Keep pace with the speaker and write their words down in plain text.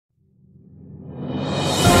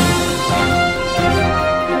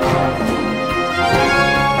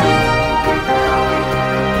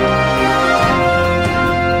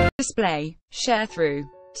display, Sharethrough,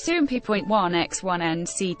 Soompi.1x1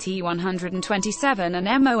 NCT 127 and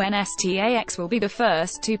MONSTA X will be the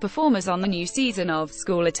first two performers on the new season of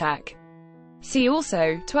School Attack. See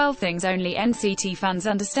also, 12 Things Only NCT Fans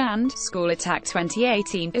Understand. School Attack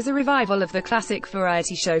 2018 is a revival of the classic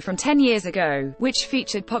variety show from 10 years ago, which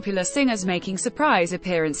featured popular singers making surprise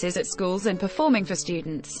appearances at schools and performing for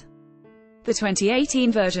students. The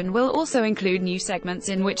 2018 version will also include new segments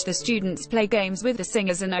in which the students play games with the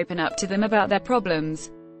singers and open up to them about their problems.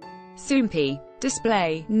 Soompi.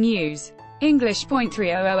 Display, News.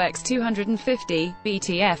 English.300x250,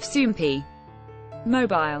 BTF Soompi.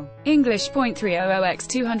 Mobile.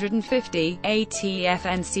 English.300x250, ATF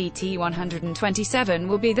NCT 127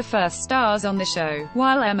 will be the first stars on the show,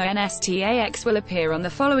 while MONSTA X will appear on the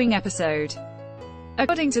following episode.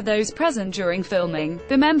 According to those present during filming,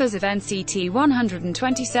 the members of NCT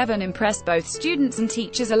 127 impressed both students and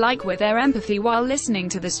teachers alike with their empathy while listening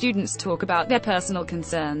to the students talk about their personal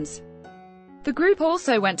concerns. The group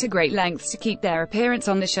also went to great lengths to keep their appearance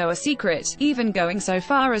on the show a secret, even going so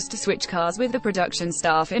far as to switch cars with the production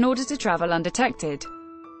staff in order to travel undetected.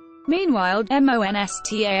 Meanwhile,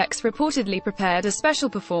 MONSTA X reportedly prepared a special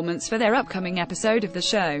performance for their upcoming episode of the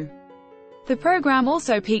show. The program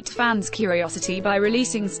also piqued fans' curiosity by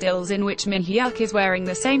releasing stills in which Min Hyuk is wearing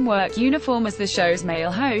the same work uniform as the show's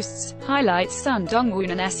male hosts, highlights Sun Dongwoon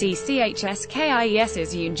and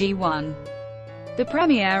SECHSKIES's Yoon Ji-won. The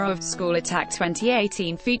premiere of School Attack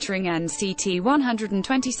 2018 featuring NCT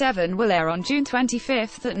 127 will air on June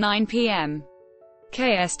 25 at 9 p.m.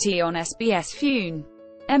 KST on SBS Fune.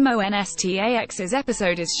 MONSTA X's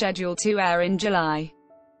episode is scheduled to air in July.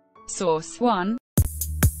 Source 1.